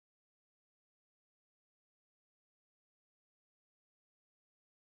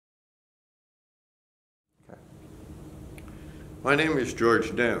My name is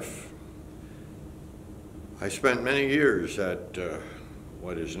George Neff. I spent many years at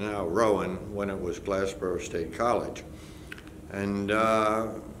what is now Rowan, when it was Glassboro State College. And I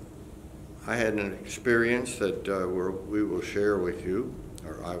had an experience that we will share with you,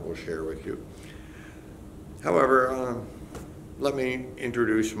 or I will share with you. However, let me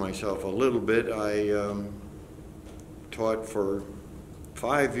introduce myself a little bit. I taught for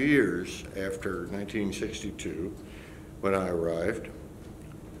 5 years after 1962, when I arrived,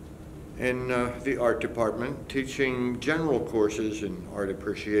 in the art department, teaching general courses in art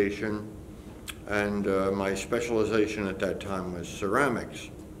appreciation, and my specialization at that time was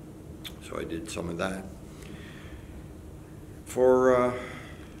ceramics, so I did some of that. For a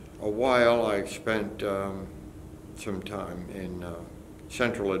while I spent some time in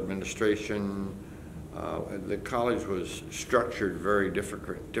central administration. The college was structured very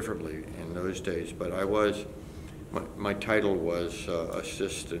differently in those days, but my title was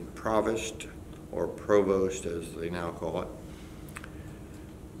assistant provost, or provost as they now call it.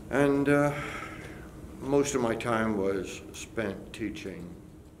 And most of my time was spent teaching.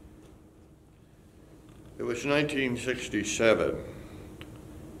 It was 1967,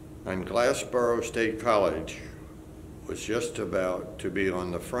 and Glassboro State College was just about to be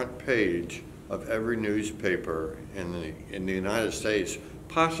on the front page of every newspaper in the United States,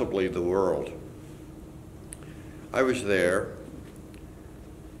 possibly the world. I was there.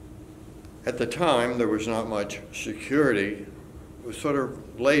 At the time, there was not much security. It was sort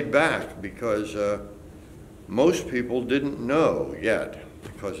of laid back because most people didn't know yet,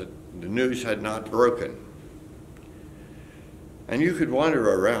 because the news had not broken. And you could wander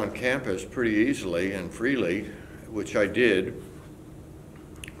around campus pretty easily and freely, which I did,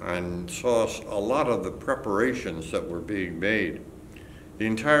 and saw a lot of the preparations that were being made. The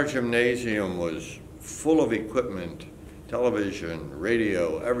entire gymnasium was full of equipment, television,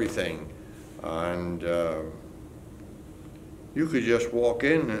 radio, everything, and you could just walk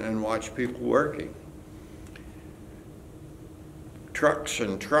in and watch people working. Trucks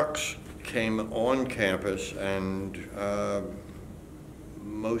and trucks came on campus, and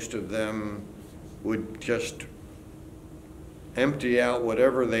most of them would just empty out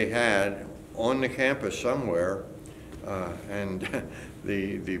whatever they had on the campus somewhere, and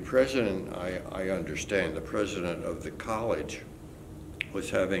the president, I understand, the president of the college was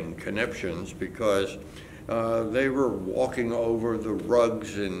having conniptions because they were walking over the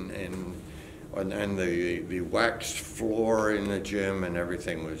rugs and the waxed floor in the gym, and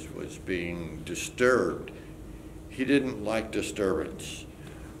everything was being disturbed. He didn't like disturbance,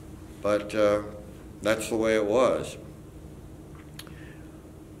 but that's the way it was.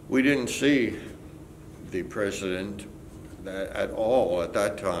 We didn't see the president at all at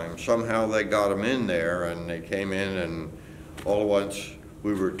that time. Somehow they got him in there, and they came in, and all at once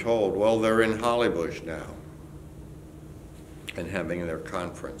we were told, well, they're in Hollybush now and having their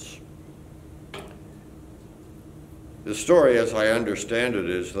conference. The story, as I understand it,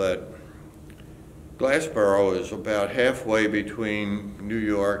 is that Glassboro is about halfway between New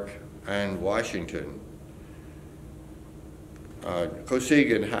York and Washington.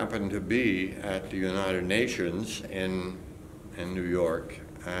 Kosygin happened to be at the United Nations in New York,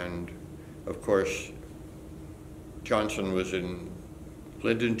 and of course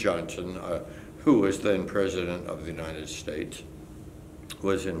Lyndon Johnson, who was then President of the United States,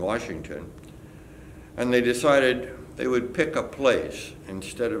 was in Washington, and they decided they would pick a place.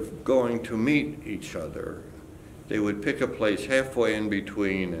 Instead of going to meet each other, they would pick a place halfway in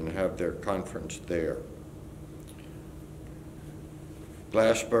between and have their conference there.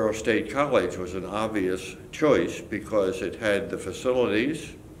 Glassboro State College was an obvious choice because it had the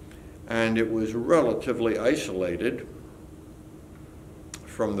facilities, and it was relatively isolated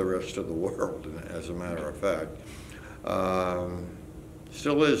from the rest of the world, as a matter of fact.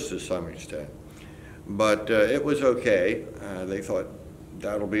 Still is to some extent. But it was okay. They thought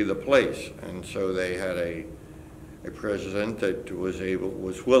that'll be the place, and so they had a president that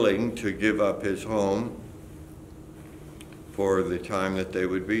was willing to give up his home for the time that they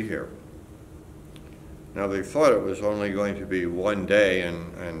would be here. Now, they thought it was only going to be one day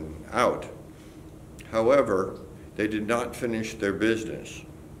and out. However, they did not finish their business.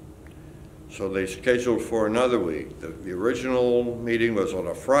 So they scheduled for another week. The original meeting was on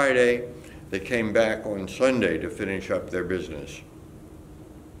a Friday. They came back on Sunday to finish up their business.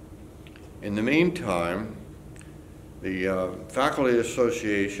 In the meantime, the Faculty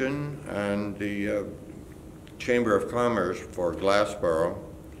Association and the Chamber of Commerce for Glassboro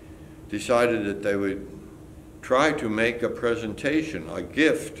decided that they would try to make a presentation, a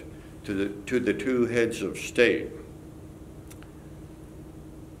gift to the two heads of state.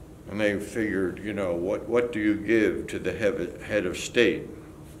 And they figured, you know, what do you give to the head of state?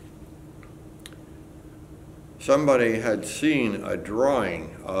 Somebody had seen a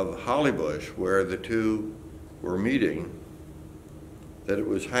drawing of Hollybush where the two were meeting, that it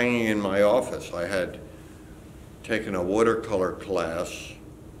was hanging in my office. I had taken a watercolor class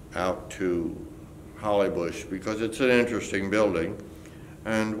out to Hollybush because it's an interesting building.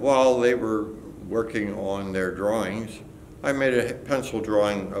 And while they were working on their drawings, I made a pencil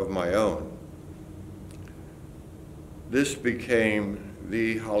drawing of my own. This became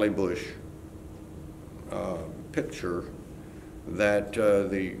the Hollybush picture that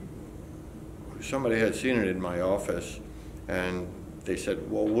somebody had seen it in my office, and they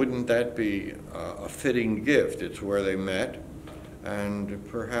said, well, wouldn't that be a fitting gift? It's where they met, and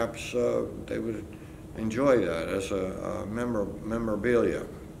perhaps they would enjoy that as a memorabilia.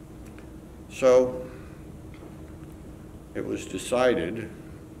 So it was decided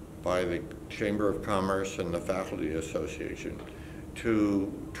by the Chamber of Commerce and the Faculty Association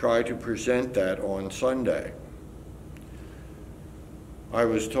to try to present that on Sunday. I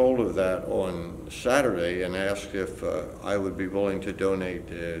was told of that on Saturday and asked if I would be willing to donate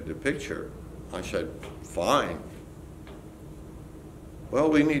the picture. I said, fine. Well,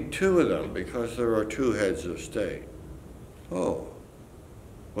 we need two of them because there are two heads of state. Oh,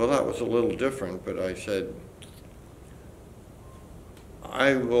 well, that was a little different, but I said,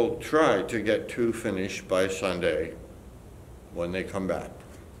 I will try to get two finished by Sunday when they come back.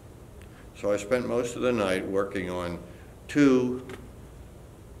 So I spent most of the night working on two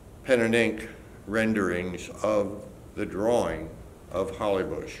pen and ink renderings of the drawing of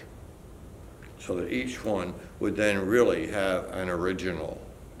Hollybush, so that each one would then really have an original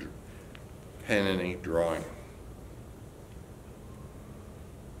pen and ink drawing.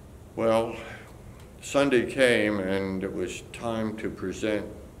 Well, Sunday came and it was time to present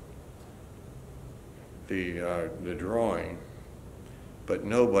the drawing, but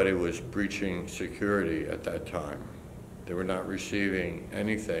nobody was breaching security at that time. They were not receiving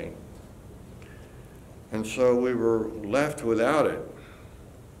anything. And so we were left without it,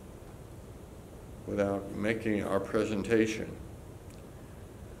 without making our presentation.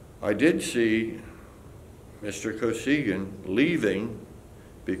 I did see Mr. Kosygin leaving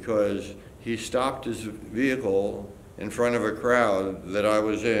because he stopped his vehicle in front of a crowd that I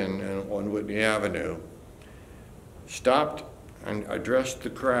was in on Whitney Avenue, stopped and addressed the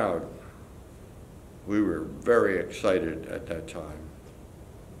crowd. We were very excited at that time.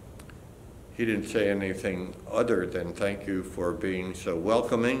 He didn't say anything other than thank you for being so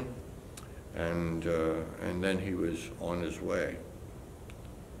welcoming, and then he was on his way.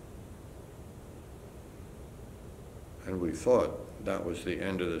 And we thought that was the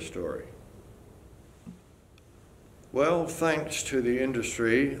end of the story. Well, thanks to the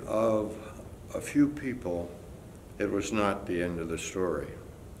industry of a few people, it was not the end of the story.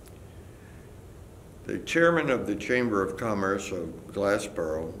 The chairman of the Chamber of Commerce of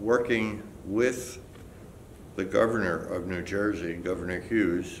Glassboro, working with the governor of New Jersey, Governor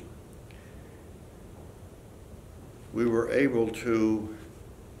Hughes, we were able to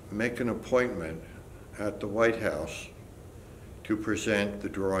make an appointment at the White House to present the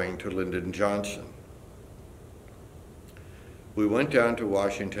drawing to Lyndon Johnson. We went down to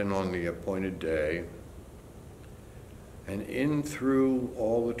Washington on the appointed day, and in through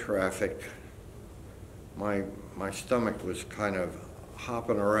all the traffic, my stomach was kind of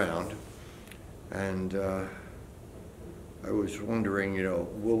hopping around, and I was wondering, you know,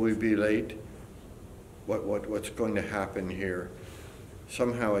 will we be late? What's going to happen here?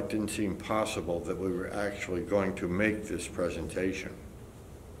 Somehow it didn't seem possible that we were actually going to make this presentation.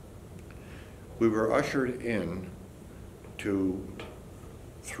 We were ushered in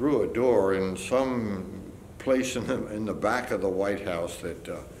through a door in some place in the back of the White House that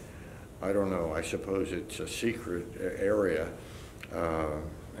I don't know, I suppose it's a secret area,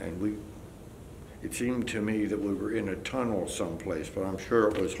 and it seemed to me that we were in a tunnel someplace, but I'm sure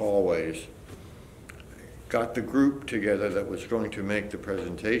it was hallways. Got the group together that was going to make the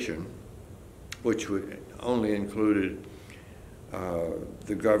presentation, which only included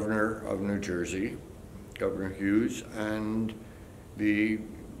the governor of New Jersey, Governor Hughes, and the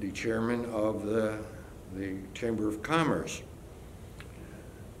chairman of the Chamber of Commerce.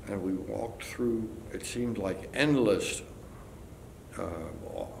 And we walked through, it seemed like endless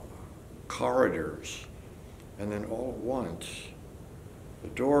corridors. And then all at once, the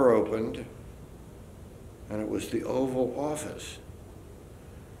door opened, and it was the Oval Office.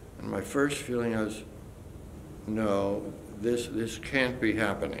 And my first feeling was, no, this can't be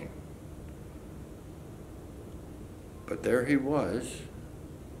happening. But there he was,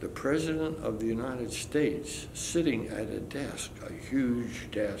 the President of the United States sitting at a desk, a huge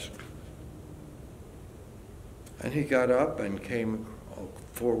desk. And he got up and came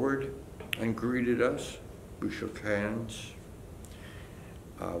forward and greeted us. We shook hands.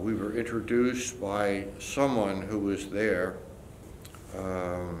 We were introduced by someone who was there.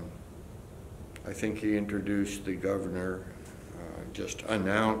 I think he introduced the governor, just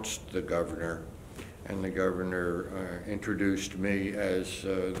announced the governor, and the governor introduced me as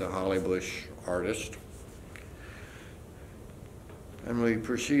the Hollybush artist. And we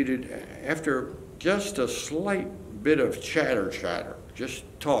proceeded, after just a slight bit of chatter, just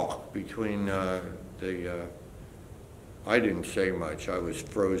talk between I didn't say much, I was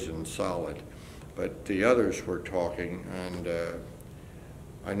frozen solid, but the others were talking, and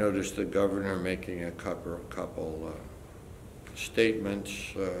I noticed the governor making a couple statements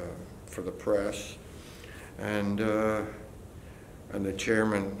for the press, and the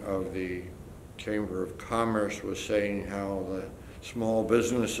chairman of the Chamber of Commerce was saying how the small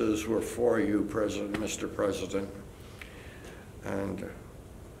businesses were for you, Mr. President. And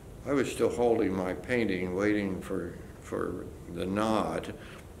I was still holding my painting, waiting for the nod.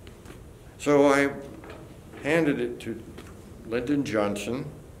 So I handed it to Lyndon Johnson.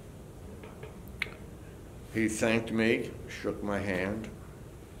 He thanked me, shook my hand,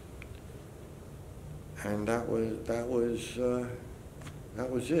 and that was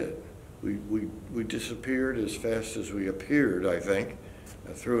it. We disappeared as fast as we appeared, I think,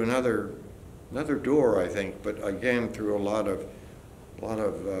 through another door, I think, but again through a lot of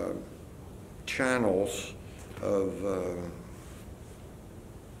channels of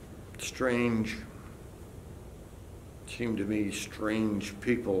strange, seemed to me strange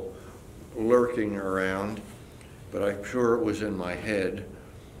people lurking around, but I'm sure it was in my head.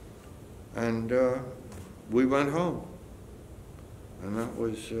 And we went home. And that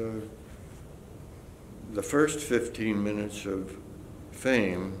was the first 15 minutes of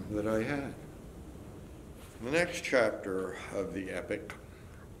fame that I had. The next chapter of the epic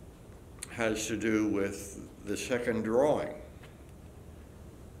has to do with the second drawing.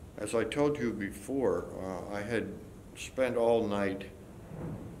 As I told you before, I had spent all night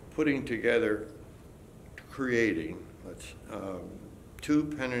putting together, creating two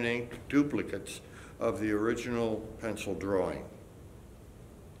pen and ink duplicates of the original pencil drawing.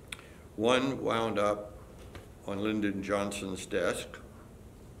 One wound up on Lyndon Johnson's desk.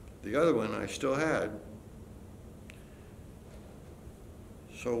 The other one I still had.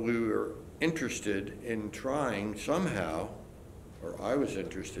 So we were interested in trying somehow, or I was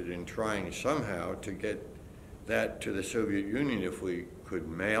interested in trying somehow to get that to the Soviet Union if we could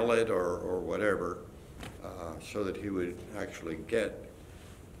mail it or whatever, so that he would actually get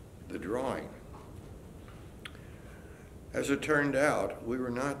the drawing. As it turned out, we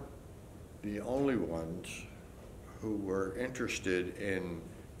were not the only ones who were interested in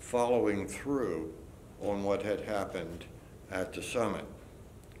following through on what had happened at the summit.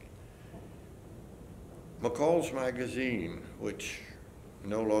 McCall's magazine, which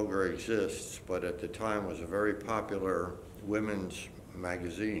no longer exists, but at the time was a very popular women's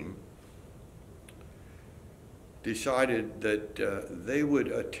magazine, decided that they would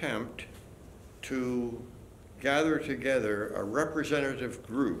attempt to gather together a representative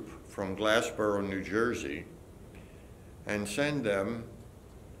group from Glassboro, New Jersey, and send them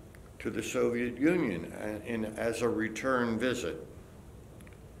to the Soviet Union as a return visit.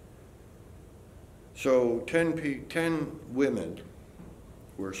 So 10 women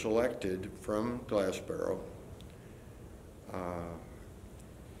were selected from Glassboro.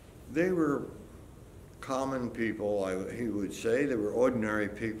 They were common people, he would say. They were ordinary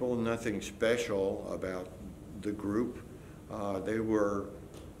people, nothing special about the group. They were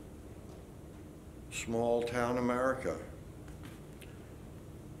small town America.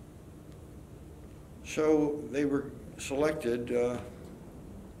 So they were selected.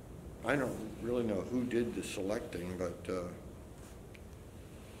 I don't really know who did the selecting, but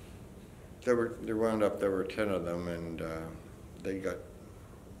there were 10 of them, and they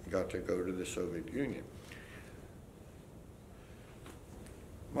got to go to the Soviet Union.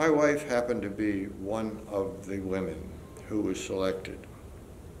 My wife happened to be one of the women who was selected.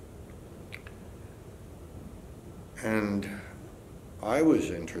 And I was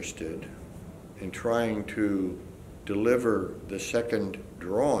interested in trying to deliver the second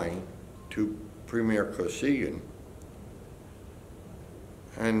drawing to Premier Kosygin.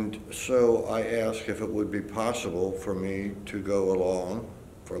 And so I asked if it would be possible for me to go along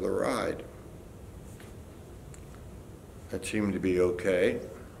for the ride. That seemed to be okay.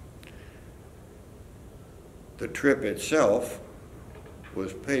 The trip itself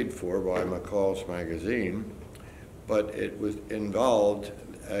was paid for by McCall's magazine, but it involved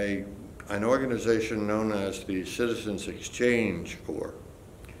an organization known as the Citizens Exchange Corps.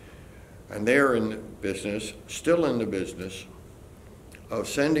 And they're in the business, still in the business, of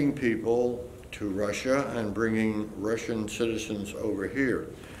sending people to Russia and bringing Russian citizens over here.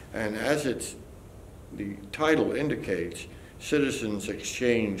 And as the title indicates, Citizens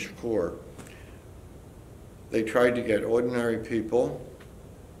Exchange Corps, they tried to get ordinary people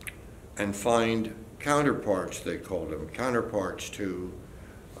and find counterparts, they called them, counterparts to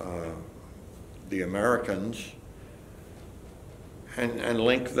the Americans, and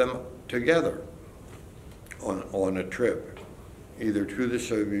link them together on a trip, either to the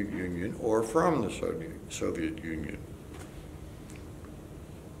Soviet Union or from the Soviet Union.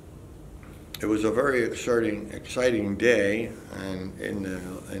 It was a very exciting day, and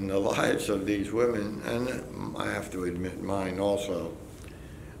in the lives of these women, and I have to admit mine also.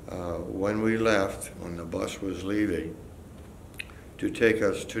 When we left, when the bus was leaving, to take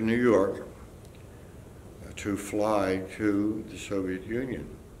us to New York, to fly to the Soviet Union.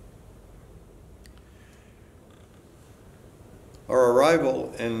 Our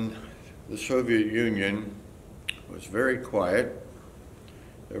arrival in the Soviet Union was very quiet.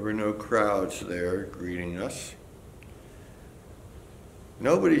 There were no crowds there greeting us.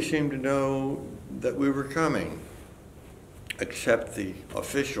 Nobody seemed to know that we were coming, except the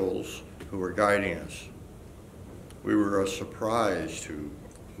officials who were guiding us. We were a surprise to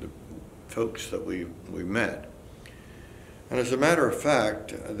the folks that we met. And as a matter of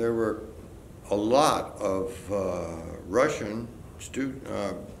fact, there were a lot of Russian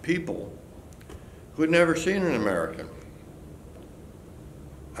people who had never seen an American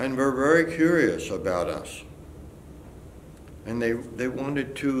and were very curious about us. And they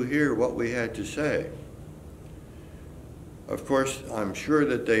wanted to hear what we had to say. Of course, I'm sure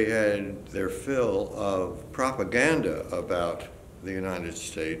that they had their fill of propaganda about the United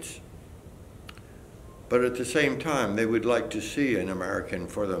States, but at the same time, they would like to see an American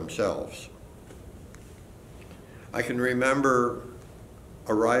for themselves. I can remember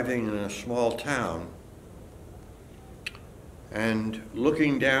arriving in a small town and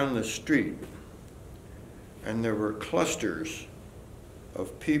looking down the street, and there were clusters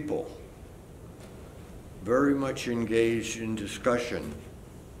of people very much engaged in discussion,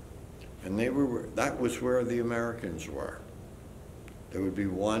 and that was where the Americans were. There would be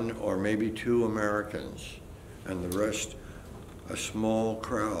one or maybe two Americans, and the rest a small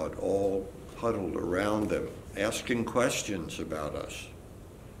crowd all huddled around them, asking questions about us,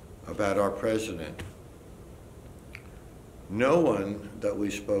 about our president. No one that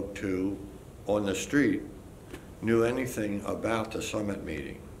we spoke to on the street knew anything about the summit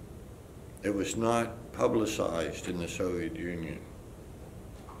meeting. It was not publicized in the Soviet Union.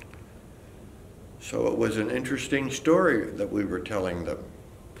 So it was an interesting story that we were telling them.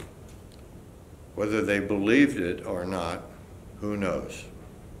 Whether they believed it or not, who knows?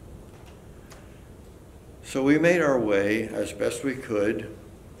 So we made our way as best we could.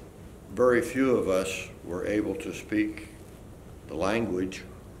 Very few of us were able to speak the language.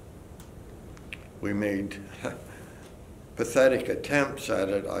 We made pathetic attempts at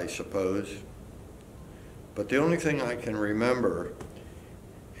it, I suppose. But the only thing I can remember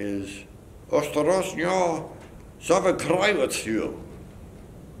is "Ostrożnie zawykrajcie,"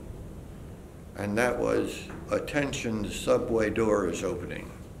 and that was, "Attention, the subway door is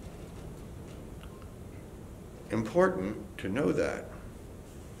opening." Important to know that,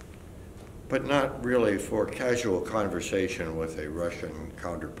 but not really for casual conversation with a Russian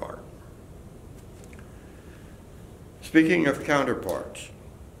counterpart. Speaking of counterparts,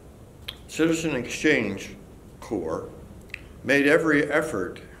 Citizen Exchange Corps made every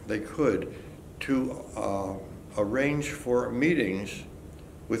effort they could to arrange for meetings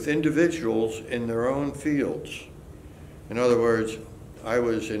with individuals in their own fields. In other words, I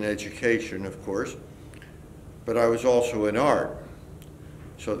was in education, of course, but I was also in art.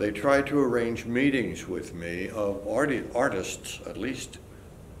 So they tried to arrange meetings with me of artists, at least.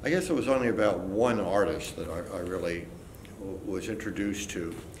 I guess it was only about one artist that I really was introduced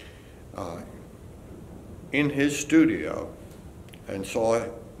to in his studio, and saw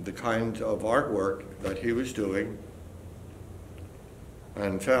the kind of artwork that he was doing,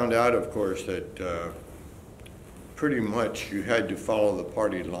 and found out, of course, that pretty much you had to follow the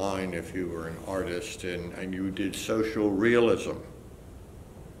party line if you were an artist, and you did social realism.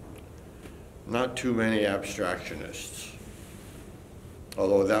 Not too many abstractionists,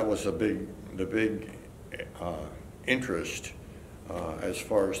 although that was the big interest as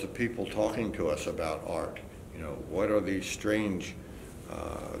far as the people talking to us about art. You know, what are these strange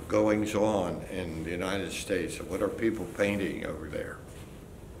goings-on in the United States. What are people painting over there?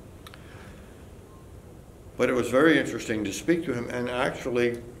 But it was very interesting to speak to him, and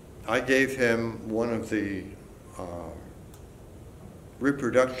actually I gave him one of the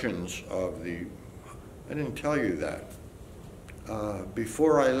reproductions of the, I didn't tell you that,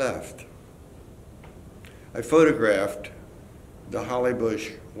 before I left. I photographed the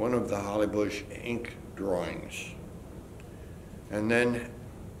Hollybush, one of the Hollybush ink drawings, and then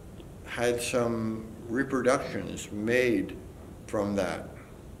had some reproductions made from that,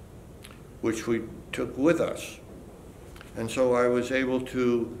 which we took with us. And so I was able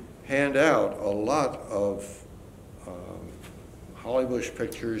to hand out a lot of Hollybush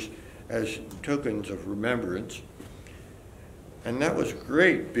pictures as tokens of remembrance. And that was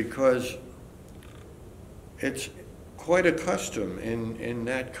great because it's quite a custom in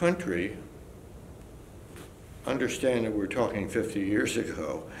that country. Understand that we're talking 50 years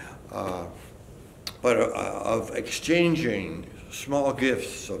ago, but of exchanging small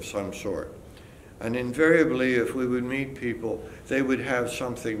gifts of some sort. And invariably, if we would meet people, they would have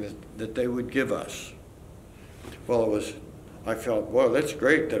something that they would give us. Well, I felt, well, that's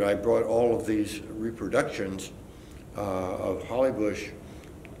great that I brought all of these reproductions of Hollybush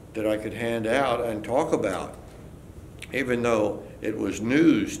that I could hand out and talk about, even though it was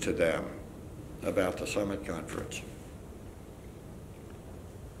news to them about the Summit Conference.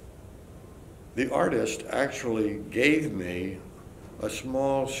 The artist actually gave me a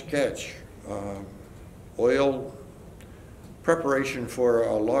small sketch, oil preparation for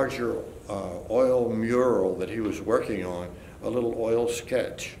a larger oil mural that he was working on, a little oil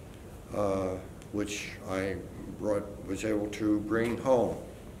sketch, which I was able to bring home.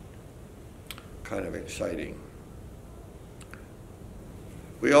 Kind of exciting.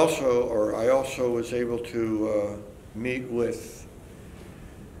 I also was able to meet with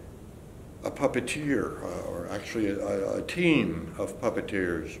a puppeteer, or actually a team of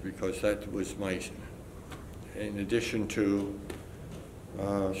puppeteers, because that was in addition to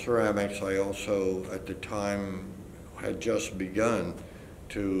ceramics, I also, at the time, had just begun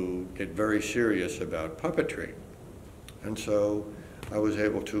to get very serious about puppetry. And so I was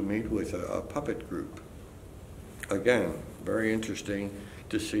able to meet with a puppet group. Again, very interesting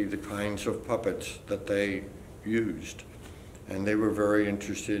to see the kinds of puppets that they used. And they were very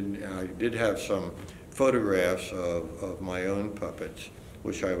interested. I did have some photographs of my own puppets,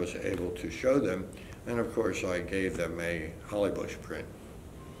 which I was able to show them. And of course, I gave them a Hollybush print.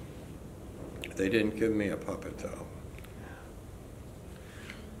 They didn't give me a puppet, though.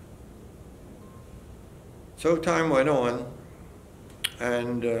 So time went on,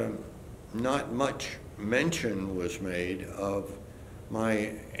 and not much mention was made of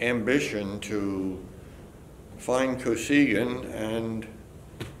my ambition to find Kosygin and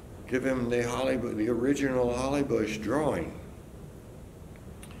give him the original Hollybush drawing.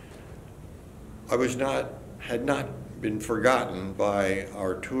 Had not been forgotten by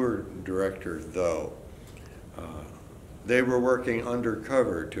our tour director, though. They were working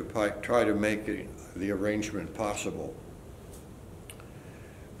undercover to try to make the arrangement possible.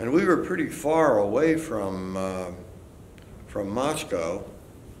 And we were pretty far away from Moscow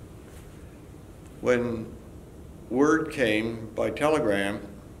when word came by telegram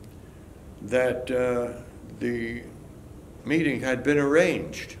that the meeting had been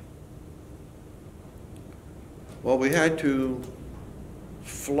arranged. Well, we had to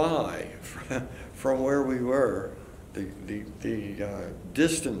fly from where we were. The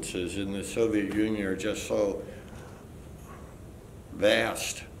distances in the Soviet Union are just so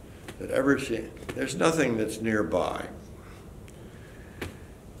vast that there's nothing that's nearby.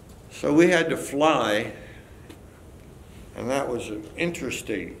 So we had to fly, and that was an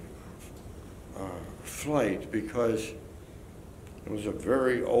interesting flight because it was a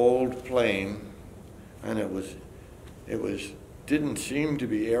very old plane, and it didn't seem to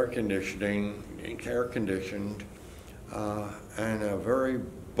be air conditioned, and a very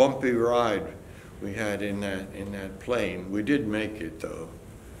bumpy ride we had in that plane. We did make it, though,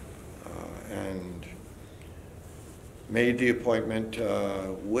 and made the appointment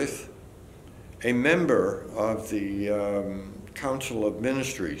with a member of the Council of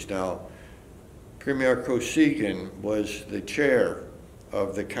Ministries. Now, Premier Kosygin was the chair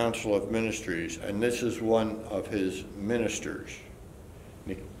of the Council of Ministries, and this is one of his ministers.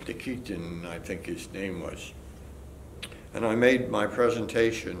 Nikitin, I think his name was. And I made my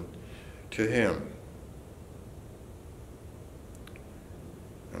presentation to him.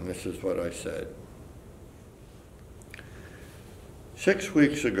 And this is what I said. 6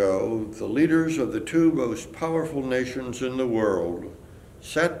 weeks ago, the leaders of the two most powerful nations in the world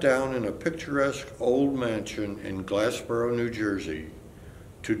sat down in a picturesque old mansion in Glassboro, New Jersey,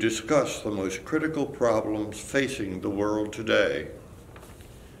 to discuss the most critical problems facing the world today.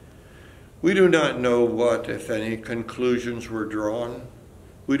 We do not know what, if any, conclusions were drawn.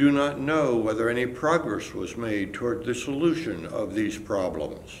 We do not know whether any progress was made toward the solution of these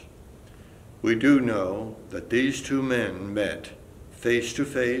problems. We do know that these two men met face to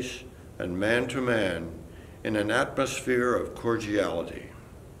face and man to man in an atmosphere of cordiality.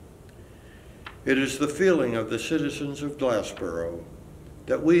 It is the feeling of the citizens of Glassboro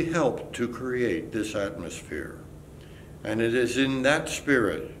that we helped to create this atmosphere, and it is in that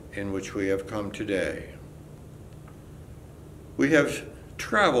spirit in which we have come today. We have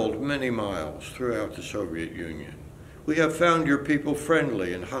traveled many miles throughout the Soviet Union. We have found your people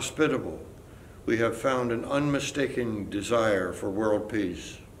friendly and hospitable. We have found an unmistakable desire for world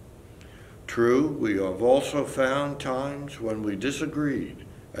peace. True, we have also found times when we disagreed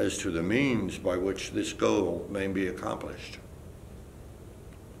as to the means by which this goal may be accomplished.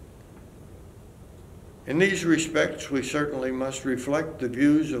 In these respects, we certainly must reflect the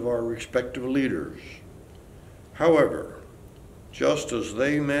views of our respective leaders. However, just as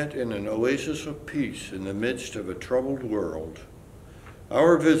they met in an oasis of peace in the midst of a troubled world,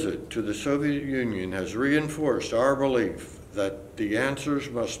 our visit to the Soviet Union has reinforced our belief that the answers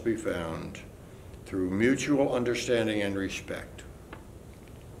must be found through mutual understanding and respect.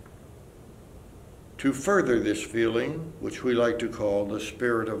 To further this feeling, which we like to call the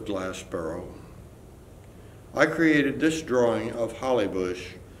spirit of Glassboro, I created this drawing of Hollybush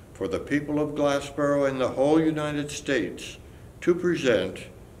for the people of Glassboro and the whole United States to present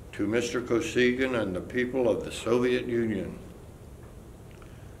to Mr. Kosygin and the people of the Soviet Union.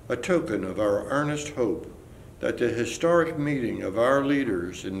 A token of our earnest hope that the historic meeting of our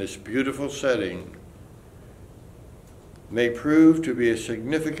leaders in this beautiful setting may prove to be a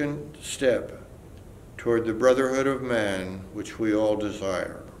significant step toward the brotherhood of man which we all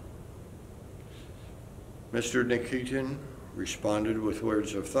desire. Mr. Nikitin responded with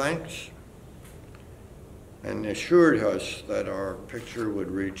words of thanks and assured us that our picture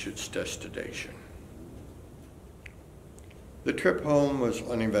would reach its destination. The trip home was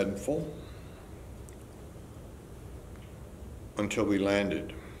uneventful until we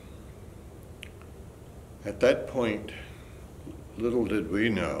landed. At that point, little did we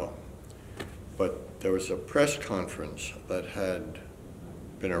know, but there was a press conference that had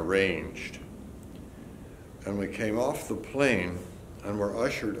been arranged. And we came off the plane and were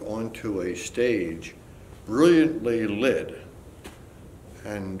ushered onto a stage brilliantly lit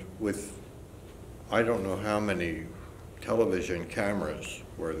and with, I don't know how many television cameras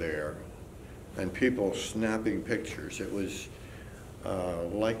were there and people snapping pictures. It was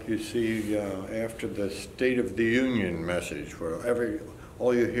like you see after the State of the Union message where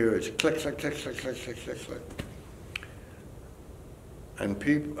all you hear is click, click, click, click, click, click, click, click.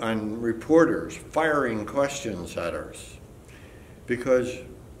 And reporters firing questions at us because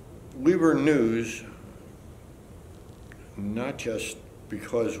we were news, not just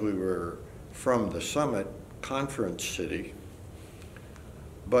because we were from the Summit Conference City,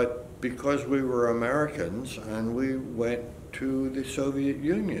 but because we were Americans and we went to the Soviet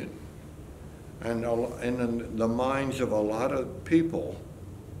Union. And in the minds of a lot of people,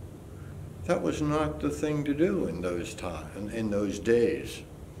 that was not the thing to do in those times, in those days.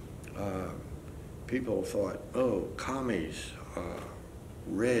 People thought, oh, commies,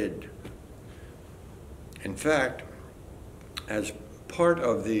 red. In fact, as part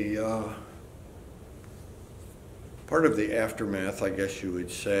of the aftermath, I guess you would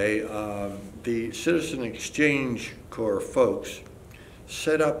say, the Citizen Exchange Corps folks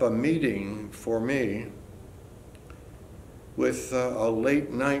set up a meeting for me with a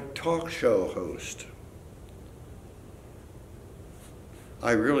late night talk show host.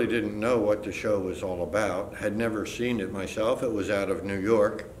 I really didn't know what the show was all about, had never seen it myself. It was out of New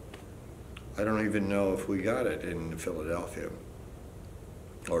York. I don't even know if we got it in Philadelphia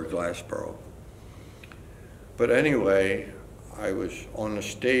or Glassboro. But anyway, I was on the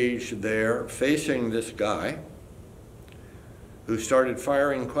stage there facing this guy who started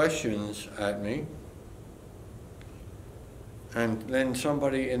firing questions at me. And then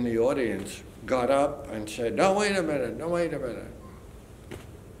somebody in the audience got up and said, no, wait a minute, no, wait a minute.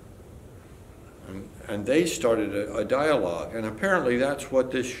 And they started a dialogue. And apparently that's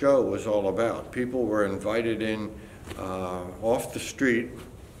what this show was all about. People were invited in off the street,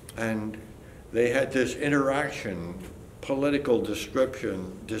 and they had this interaction, political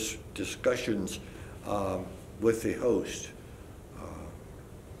discussions with the host.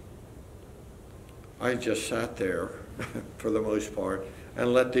 I just sat there for the most part.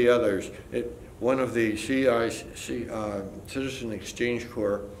 and let the others. One of the Citizen Exchange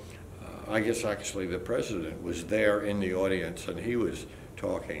Corps, I guess actually the president was there in the audience, and he was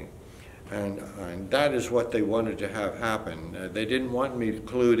talking. And that is what they wanted to have happen. They didn't want me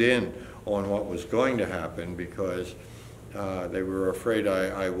clued in on what was going to happen because they were afraid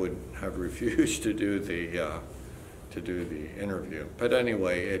I would have refused to do the interview. But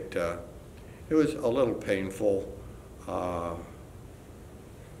anyway, it was a little painful,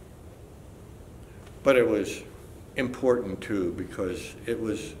 but it was important too because it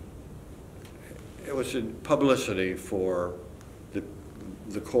was publicity for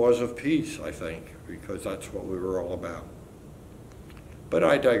the cause of peace, I think, because that's what we were all about. But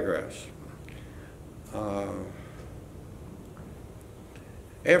I digress.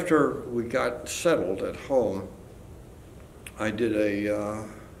 After we got settled at home, I did a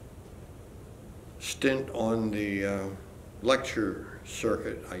stint on the lecture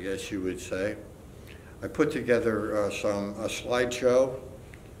circuit, I guess you would say. I put together a slideshow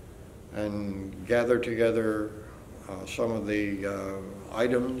and gathered together some of the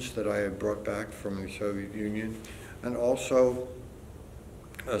items that I had brought back from the Soviet Union, and also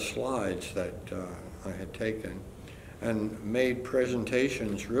slides that I had taken, and made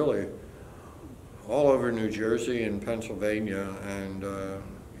presentations really all over New Jersey and Pennsylvania, and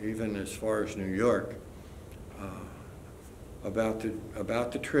even as far as New York, about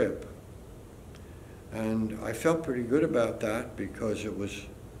the trip. And I felt pretty good about that because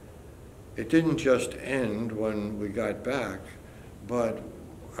it didn't just end when we got back, but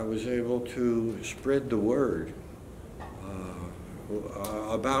I was able to spread the word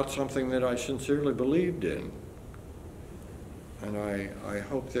about something that I sincerely believed in. And I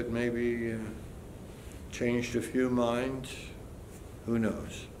hope that maybe changed a few minds, who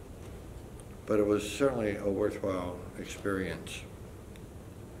knows. But it was certainly a worthwhile experience,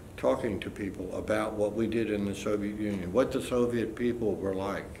 talking to people about what we did in the Soviet Union, what the Soviet people were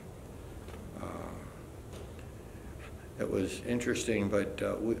like. It was interesting, but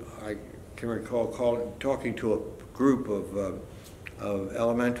I can recall talking to a group of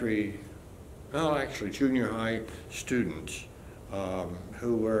elementary, well, actually junior high students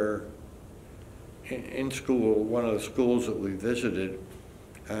who were in school, one of the schools that we visited,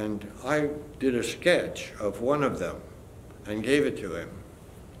 and I did a sketch of one of them and gave it to him.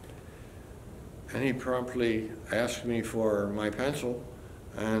 And he promptly asked me for my pencil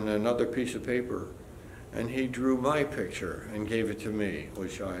and another piece of paper, and he drew my picture and gave it to me,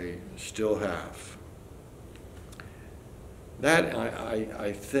 which I still have. That,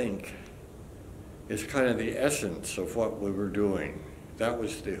 I think, is kind of the essence of what we were doing. That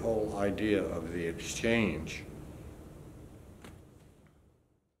was the whole idea of the exchange.